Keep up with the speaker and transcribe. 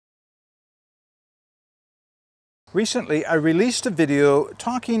Recently, I released a video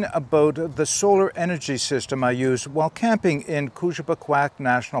talking about the solar energy system I used while camping in Coefficient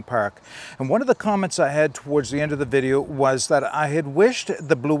National Park. And one of the comments I had towards the end of the video was that I had wished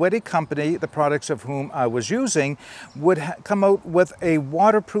the Bluetti company, the products of whom I was using, would come out with a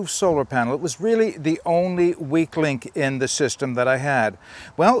waterproof solar panel. It was really the only weak link in the system that I had.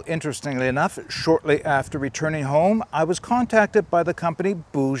 Well, interestingly enough, shortly after returning home, I was contacted by the company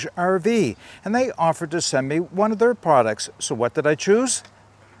BougeRV, and they offered to send me one of their products. So what did I choose?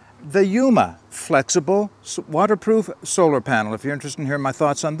 The Yuma flexible waterproof solar panel. If you're interested in hearing my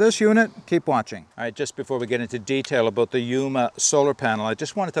thoughts on this unit, keep watching. All right, just before we get into detail about the Yuma solar panel, I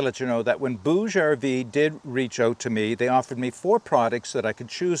just wanted to let you know that when BougeRV did reach out to me, they offered me 4 products that I could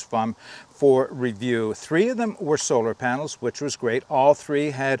choose from for review. 3 of them were solar panels, which was great. All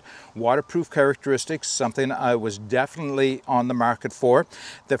 3 had waterproof characteristics, something I was definitely on the market for.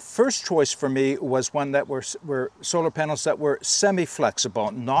 The first choice for me was one that were solar panels that were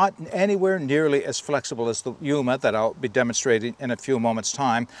semi-flexible, not anywhere nearly as flexible as the Yuma that I'll be demonstrating in a few moments'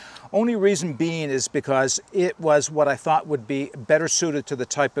 time. Only reason being is because it was what I thought would be better suited to the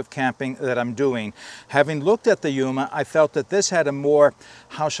type of camping that I'm doing. Having looked at the Yuma, I felt that this had a more,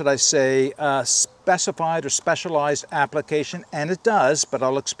 how should I say, specified or specialized application, and it does, but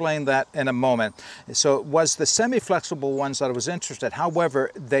I'll explain that in a moment. So it was the semi-flexible ones that I was interested.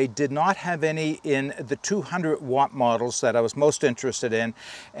 However, they did not have any in the 200-watt models that I was most interested in,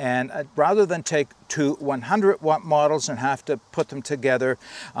 and rather than take 2 100-watt models and have to put them together,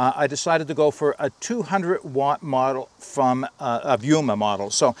 I decided to go for a 200-watt model from a Yuma model.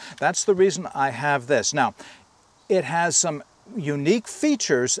 So that's the reason I have this. Now, it has some unique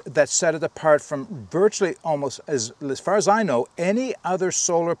features that set it apart from virtually almost, as far as I know, any other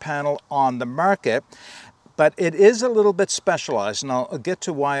solar panel on the market. But it is a little bit specialized, and I'll get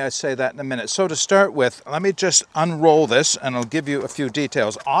to why I say that in a minute. So to start with, let me just unroll this and I'll give you a few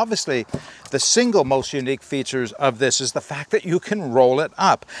details. Obviously, the single most unique features of this is the fact that you can roll it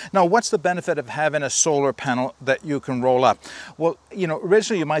up. Now, what's the benefit of having a solar panel that you can roll up? Well, you know,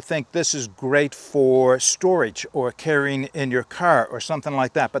 originally you might think this is great for storage or carrying in your car or something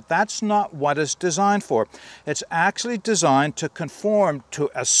like that, but that's not what it's designed for. It's actually designed to conform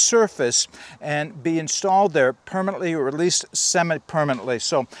to a surface and be installed there permanently, or at least semi-permanently.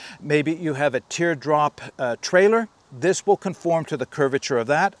 So maybe you have a teardrop trailer. This will conform to the curvature of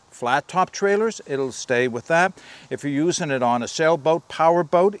that. Flat top trailers, it'll stay with that. If you're using it on a sailboat, power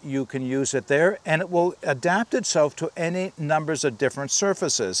boat, you can use it there, and it will adapt itself to any numbers of different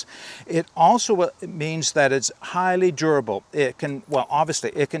surfaces. It also means that it's highly durable. It can, well,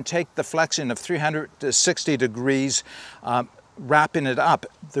 obviously, it can take the flexing of 360 degrees, wrapping it up.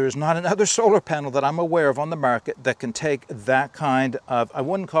 There's not another solar panel that I'm aware of on the market that can take that kind of, I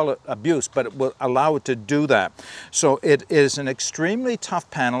wouldn't call it abuse, but it will allow it to do that. So it is an extremely tough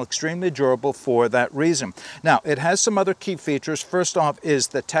panel, extremely durable for that reason. Now, it has some other key features. First off is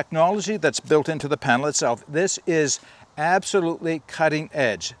the technology that's built into the panel itself. This is absolutely cutting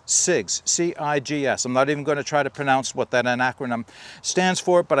edge. CIGS, C-I-G-S. I'm not even going to try to pronounce what that acronym stands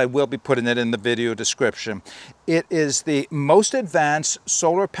for, but I will be putting it in the video description. It is the most advanced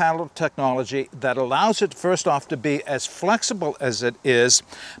solar panel technology that allows it, first off, to be as flexible as it is,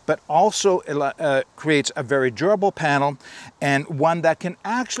 but also creates a very durable panel, and one that can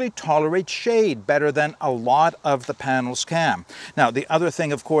actually tolerate shade better than a lot of the panels can. Now, the other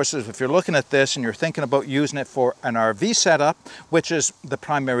thing, of course, is if you're looking at this and you're thinking about using it for an RV setup, which is the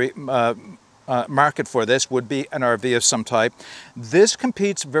primary market for this, would be an RV of some type. This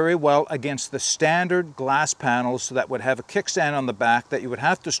competes very well against the standard glass panels that would have a kickstand on the back that you would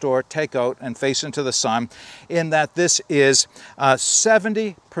have to store, take out, and face into the sun, in that this is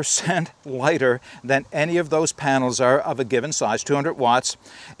 70% lighter than any of those panels are of a given size, 200 watts,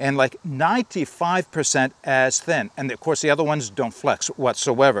 and like 95% as thin. And of course, the other ones don't flex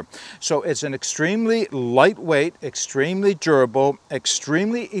whatsoever. So it's an extremely lightweight, extremely durable,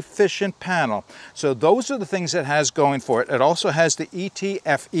 extremely efficient panel. So those are the things it has going for it. It also has the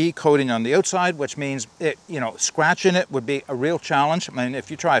ETFE coating on the outside, which means it, you know, scratching it would be a real challenge. I mean,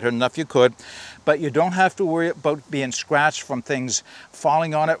 if you tried hard enough, you could, but you don't have to worry about being scratched from things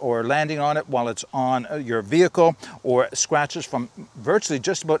falling on it or landing on it while it's on your vehicle, or scratches from virtually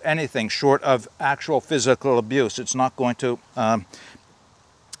just about anything short of actual physical abuse. It's not going to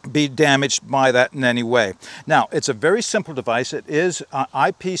be damaged by that in any way. Now, it's a very simple device. It is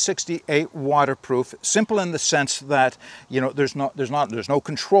IP68 waterproof. Simple in the sense that, you know, there's no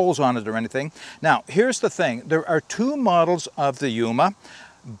controls on it or anything. Now, here's the thing. There are 2 models of the Yuma.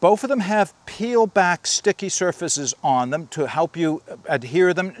 Both of them have peel back sticky surfaces on them to help you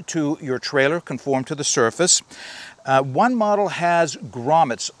adhere them to your trailer, conform to the surface. One model has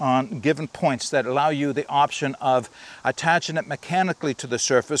grommets on given points that allow you the option of attaching it mechanically to the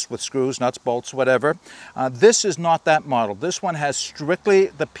surface with screws, nuts, bolts, whatever. This is not that model. This one has strictly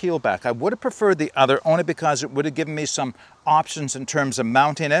the peel back. I would have preferred the other only because it would have given me some options in terms of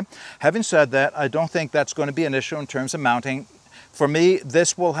mounting it. Having said that, I don't think that's going to be an issue in terms of mounting. For me,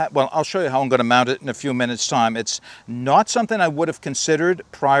 this will have, well, I'll show you how I'm going to mount it in a few minutes' time. It's not something I would have considered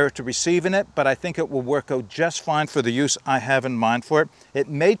prior to receiving it, but I think it will work out just fine for the use I have in mind for it. It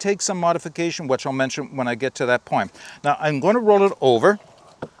may take some modification, which I'll mention when I get to that point. Now, I'm going to roll it over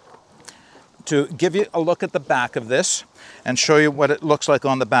to give you a look at the back of this and show you what it looks like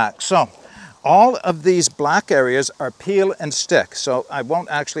on the back. So, all of these black areas are peel and stick. So, I won't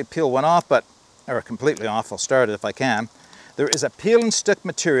actually peel one off, or completely off. I'll start it if I can. There is a peel and stick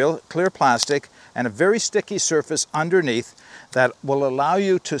material, clear plastic, and a very sticky surface underneath that will allow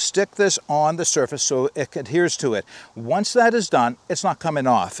you to stick this on the surface so it adheres to it. Once that is done, it's not coming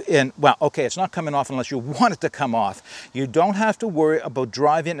off. Well, okay, it's not coming off unless you want it to come off. You don't have to worry about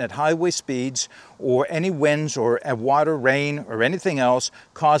driving at highway speeds or any winds or water, rain, or anything else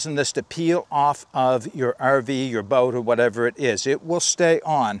causing this to peel off of your RV, your boat, or whatever it is. It will stay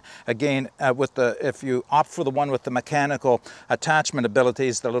on. Again, if you opt for the one with the mechanical attachment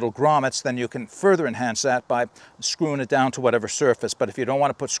abilities, the little grommets, then you can further enhance that by screwing it down to whatever surface. But if you don't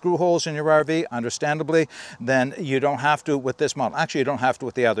want to put screw holes in your RV, understandably, then you don't have to with this model. Actually, you don't have to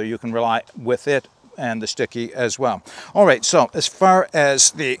with the other. You can rely with it and the sticky as well. All right, so as far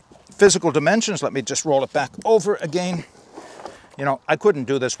as the physical dimensions, let me just roll it back over again. You know, I couldn't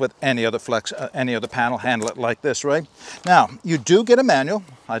do this with any other any other panel, handle it like this, right? Now, you do get a manual.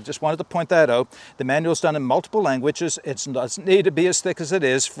 I just wanted to point that out. The manual is done in multiple languages. It doesn't need to be as thick as it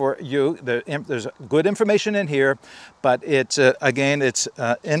is for you. There's good information in here, but it's, again, it's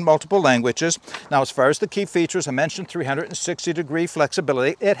in multiple languages. Now, as far as the key features, I mentioned 360-degree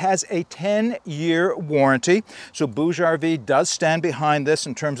flexibility. It has a 10-year warranty, so BougeRV does stand behind this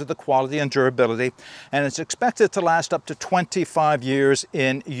in terms of the quality and durability, and it's expected to last up to 25 years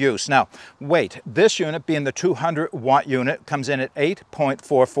in use. Now, weight. This unit, being the 200-watt unit, comes in at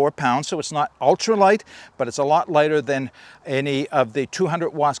 8.44 pounds, so it's not ultra light, but it's a lot lighter than any of the 200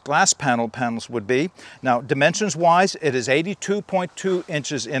 watts glass panels would be. Now, dimensions wise, it is 82.2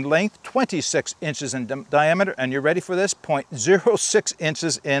 inches in length, 26 inches in diameter, and you're ready for this, 0.06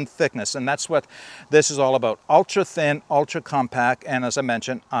 inches in thickness, and that's what this is all about. Ultra thin, ultra compact, and as I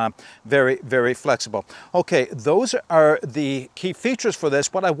mentioned, very, very flexible. Okay, those are the key features for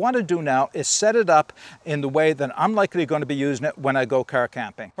this. What I want to do now is set it up in the way that I'm likely going to be using it when I go car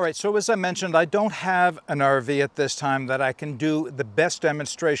camping. All right, so as I mentioned, I don't have an RV at this time that I can do the best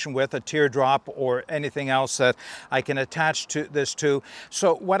demonstration with, a teardrop or anything else that I can attach to this to.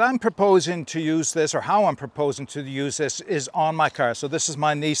 So what I'm proposing to use this, or how I'm proposing to use this, is on my car. So this is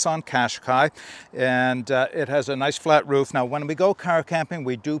my Nissan Qashqai, and it has a nice flat roof. Now, when we go car camping,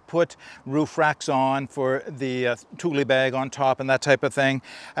 we do put roof racks on for the toolie bag on top and that type of thing.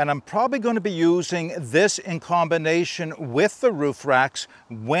 And I'm probably going to be using this in combination with the roof racks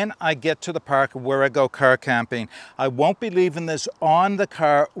when I get to the park where I go car camping. I won't be leaving this on the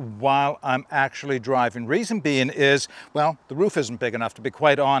car while I'm actually driving. Reason being is, well, the roof isn't big enough, to be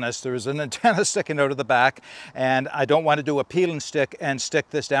quite honest. There's an antenna sticking out of the back, and I don't want to do a peel and stick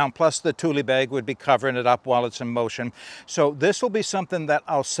this down. Plus, the toolie bag would be covering it up while it's in motion. So this will be something that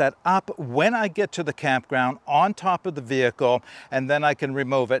I'll set up when I get to the campground on top of the vehicle, and then I can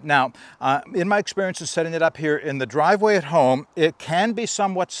remove it. Now, in my experience of setting it up here in the driveway at home, it can be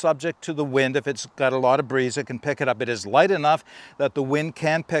somewhat subject to the wind. If it's got a lot of breeze, it can pick it up. It is light enough that the wind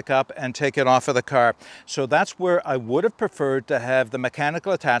can pick up and take it off of the car. So that's where I would have preferred to have the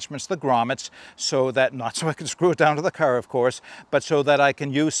mechanical attachments, the grommets, so that, not so I can screw it down to the car, of course, but so that I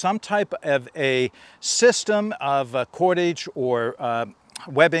can use some type of a system of cordage or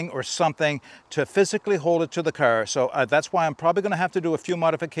webbing or something to physically hold it to the car. So that's why I'm probably going to have to do a few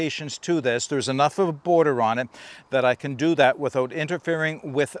modifications to this. There's enough of a border on it that I can do that without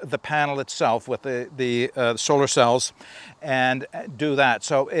interfering with the panel itself, with the solar cells, and do that.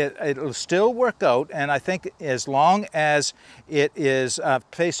 So it'll still work out, and I think as long as it is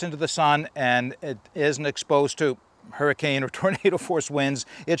faced into the sun and it isn't exposed to hurricane or tornado force winds,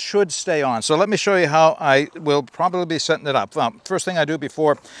 it should stay on. So let me show you how I will probably be setting it up. First thing I do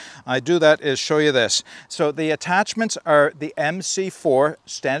before I do that is show you this. So the attachments are the MC4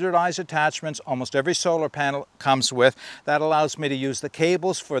 standardized attachments almost every solar panel comes with. That allows me to use the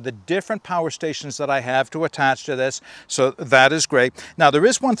cables for the different power stations that I have to attach to this. So that is great. Now there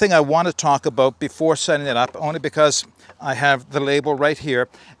is one thing I want to talk about before setting it up, only because I have the label right here,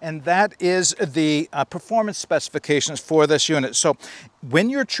 and that is the performance specifications for this unit. So when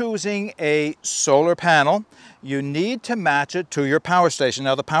you're choosing a solar panel, you need to match it to your power station.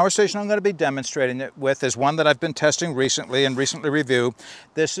 Now the power station I'm going to be demonstrating it with is one that I've been testing recently and recently reviewed.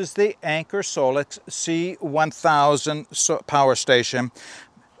 This is the Anker Solix C1000 power station.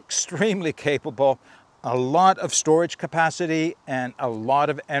 Extremely capable. A lot of storage capacity and a lot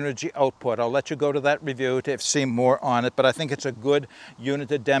of energy output. I'll let you go to that review to see more on it, but I think it's a good unit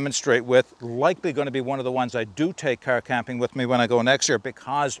to demonstrate with. Likely going to be one of the ones I do take car camping with me when I go next year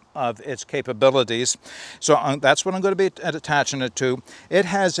because of its capabilities. So that's what I'm going to be attaching it to. It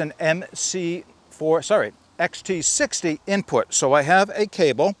has an XT60 input. So I have a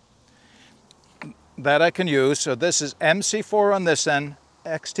cable that I can use. So this is MC4 on this end,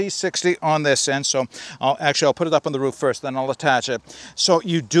 XT60 on this end. So I'll put it up on the roof first, then I'll attach it. So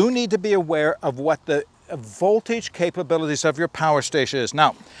you do need to be aware of what the voltage capabilities of your power station is.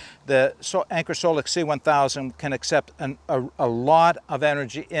 Now, the Anker Solix C1000 can accept a lot of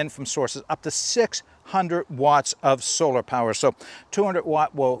energy in from sources up to 600 watts of solar power. So 200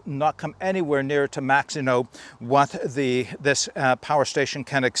 watt will not come anywhere near to max, what this power station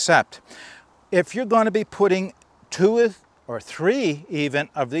can accept. If you're going to be putting 2 or 3 even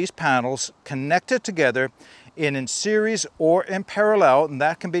of these panels connected together in series or in parallel, and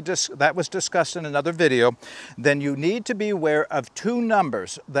that was discussed in another video, then you need to be aware of 2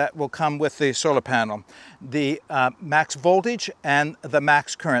 numbers that will come with the solar panel, the max voltage and the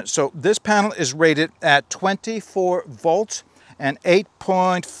max current. So this panel is rated at 24 volts and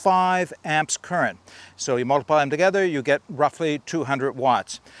 8.5 amps current. So you multiply them together, you get roughly 200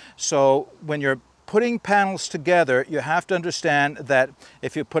 watts. So when you're putting panels together, you have to understand that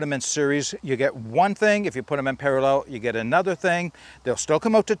if you put them in series, you get one thing. If you put them in parallel, you get another thing. They'll still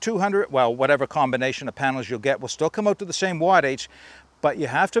come out to 200, well, whatever combination of panels you'll get will still come out to the same wattage, but you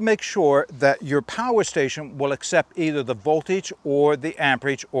have to make sure that your power station will accept either the voltage or the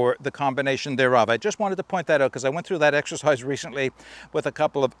amperage or the combination thereof. I just wanted to point that out because I went through that exercise recently with a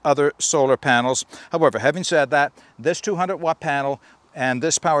couple of other solar panels. However, having said that, this 200 watt panel and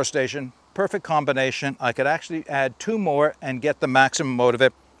this power station, perfect combination. I could actually add 2 more and get the maximum out of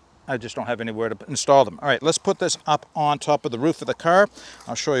it. I just don't have anywhere to install them. All right, let's put this up on top of the roof of the car.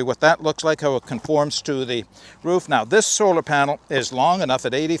 I'll show you what that looks like, how it conforms to the roof. Now, this solar panel is long enough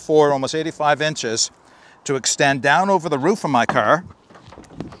at 84, almost 85 inches to extend down over the roof of my car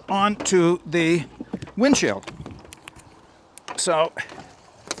onto the windshield. So,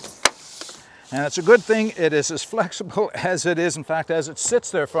 and it's a good thing it is as flexible as it is. In fact, as it sits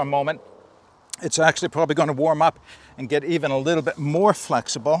there for a moment, it's actually probably going to warm up and get even a little bit more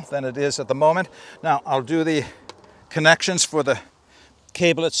flexible than it is at the moment. Now, I'll do the connections for the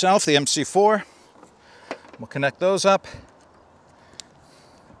cable itself, the MC4. We'll connect those up.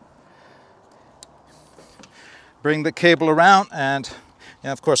 Bring the cable around, and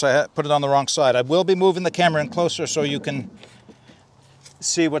of course I put it on the wrong side. I will be moving the camera in closer so you can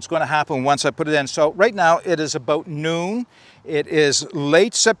see what's going to happen once I put it in. So right now it is about noon. It is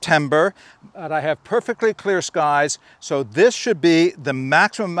late September, but I have perfectly clear skies, so this should be the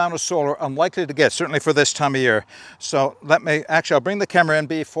maximum amount of solar I'm likely to get, certainly for this time of year. So I'll bring the camera in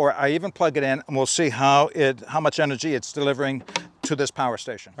before I even plug it in, and we'll see how much energy it's delivering to this power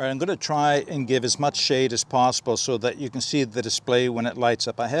station. All right, I'm going to try and give as much shade as possible so that you can see the display when it lights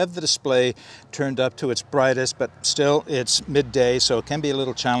up. I have the display turned up to its brightest, but still it's midday, so it can be a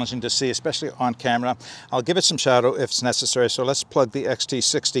little challenging to see, especially on camera. I'll give it some shadow if it's necessary. So let's plug the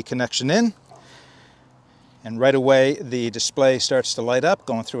XT60 connection in. And right away, the display starts to light up,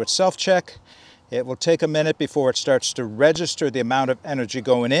 going through its self-check. It will take a minute before it starts to register the amount of energy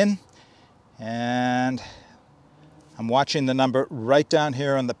going in. And I'm watching the number right down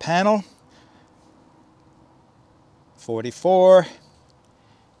here on the panel. 44.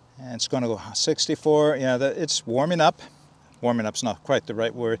 And it's going to go 64. Yeah, it's warming up. Warming up's not quite the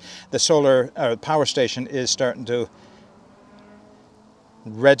right word. The solar power station is starting to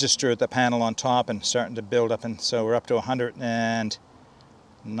register the panel on top and starting to build up, and so we're up to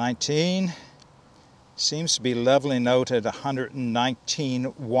 119, Seems to be leveling out at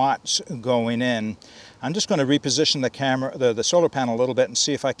 119 watts going in. I'm just going to reposition the camera, the solar panel a little bit and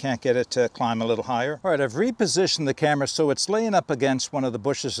see if I can't get it to climb a little higher. All right, I've repositioned the camera so it's laying up against one of the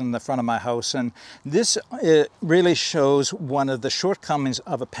bushes in the front of my house, and this really shows one of the shortcomings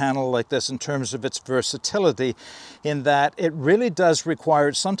of a panel like this in terms of its versatility, in that it really does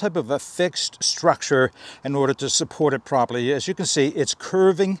require some type of a fixed structure in order to support it properly. As you can see, it's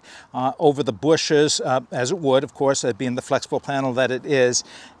curving over the bushes, as it would, of course, being the flexible panel that it is,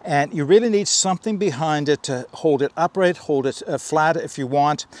 and you really need something behind it to hold it upright, hold it flat if you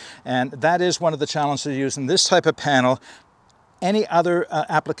want, and that is one of the challenges of using this type of panel. Any other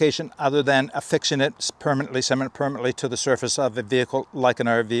application other than affixing it permanently, semi-permanently to the surface of a vehicle like an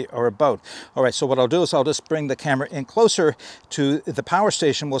RV or a boat. All right, so what I'll do is I'll just bring the camera in closer to the power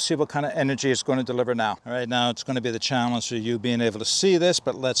station. We'll see what kind of energy it's going to deliver now. All right, now it's going to be the challenge of you being able to see this,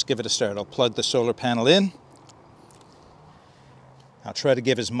 but let's give it a start. I'll plug the solar panel in. I'll try to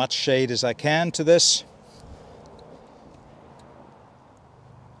give as much shade as I can to this.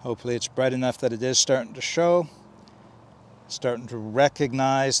 Hopefully it's bright enough that it is starting to show. Starting to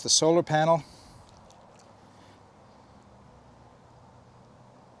recognize the solar panel.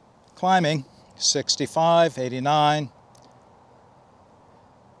 Climbing, 65, 89,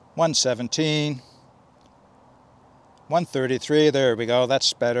 117, 133, there we go,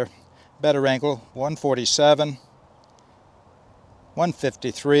 that's better. Better angle, 147.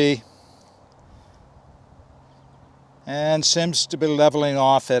 153, and seems to be leveling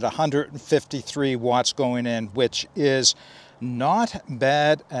off at 153 watts going in, which is not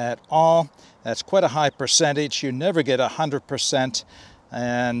bad at all. That's quite a high percentage. You never get 100%,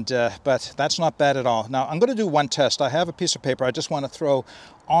 but that's not bad at all. Now I'm going to do one test. I have a piece of paper I just want to throw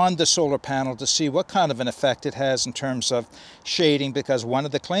on the solar panel to see what kind of an effect it has in terms of shading, because one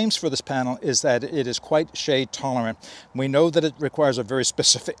of the claims for this panel is that it is quite shade tolerant. We know that it requires a very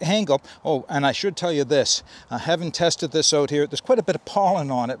specific angle. Oh, and I should tell you this, having tested this out here, there's quite a bit of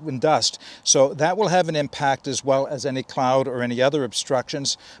pollen on it and dust, so that will have an impact as well as any cloud or any other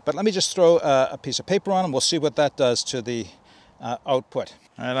obstructions. But let me just throw a piece of paper on and we'll see what that does to the output.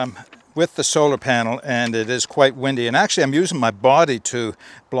 All right, I'm with the solar panel and it is quite windy, and actually I'm using my body to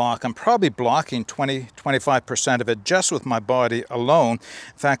block. I'm probably blocking 20-25% of it just with my body alone.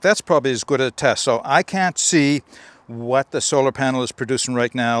 In fact, that's probably as good a test. So I can't see what the solar panel is producing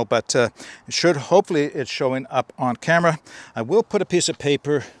right now, but hopefully it's showing up on camera. I will put a piece of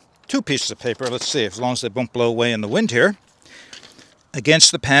paper, two pieces of paper, let's see, as long as they won't blow away in the wind here,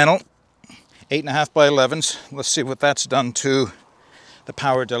 against the panel, 8.5 by 11s. Let's see what that's done to the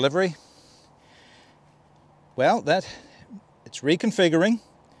power delivery. Well, it's reconfiguring.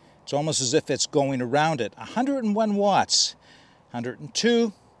 It's almost as if it's going around it. 101 watts,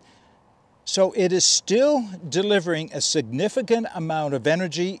 102. So it is still delivering a significant amount of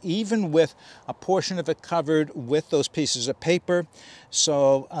energy, even with a portion of it covered with those pieces of paper.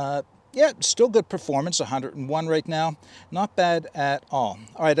 So yeah, still good performance, 101 right now. Not bad at all.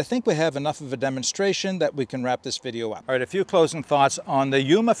 All right, I think we have enough of a demonstration that we can wrap this video up. All right, a few closing thoughts on the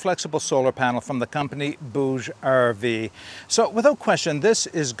Yuma flexible solar panel from the company BougeRV. So without question, this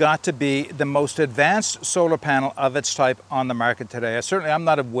has got to be the most advanced solar panel of its type on the market today. I'm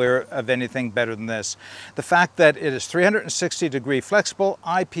not aware of anything better than this. The fact that it is 360-degree flexible,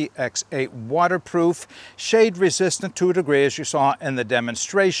 IPX8 waterproof, shade resistant to a degree, as you saw in the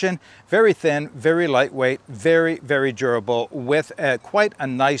demonstration. Very thin, very lightweight, very, very durable, with quite a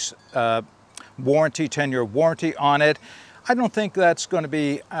nice warranty, 10-year warranty on it. I don't think that's going to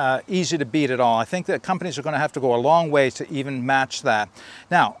be easy to beat at all. I think that companies are going to have to go a long way to even match that.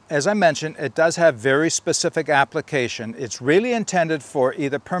 Now, as I mentioned, it does have very specific application. It's really intended for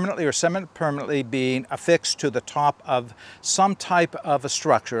either permanently or semi-permanently being affixed to the top of some type of a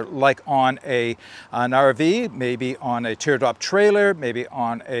structure, like on an RV, maybe on a teardrop trailer, maybe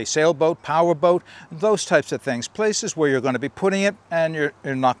on a sailboat, powerboat, those types of things. Places where you're going to be putting it and you're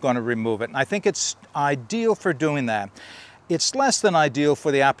not going to remove it. And I think it's ideal for doing that. It's less than ideal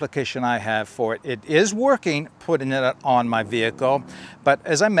for the application I have for it. It is working, putting it on my vehicle, but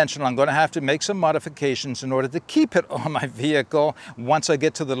as I mentioned, I'm going to have to make some modifications in order to keep it on my vehicle once I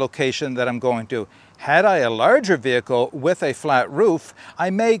get to the location that I'm going to. Had I a larger vehicle with a flat roof,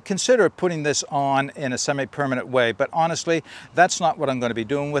 I may consider putting this on in a semi-permanent way, but honestly, that's not what I'm going to be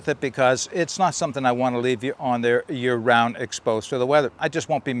doing with it, because it's not something I want to leave you on there year-round exposed to the weather. I just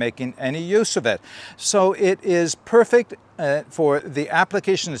won't be making any use of it. So it is perfect for the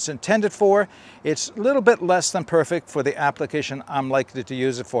application it's intended for. It's a little bit less than perfect for the application I'm likely to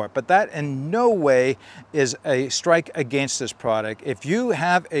use it for, but that in no way is a strike against this product. If you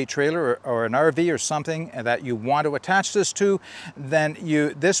have a trailer or an RV or something that you want to attach this to, then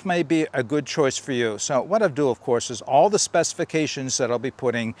this may be a good choice for you. So what I'll do, of course, is all the specifications that I'll be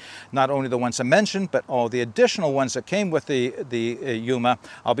putting, not only the ones I mentioned, but all the additional ones that came with the Yuma,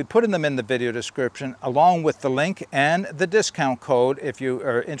 I'll be putting them in the video description, along with the link and the discount code if you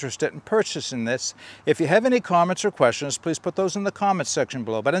are interested in purchasing this. If you have any comments or questions, please put those in the comments section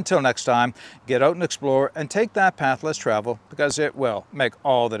below. But until next time, get out and explore and take that path less traveled, because it will make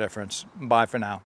all the difference. Bye for now.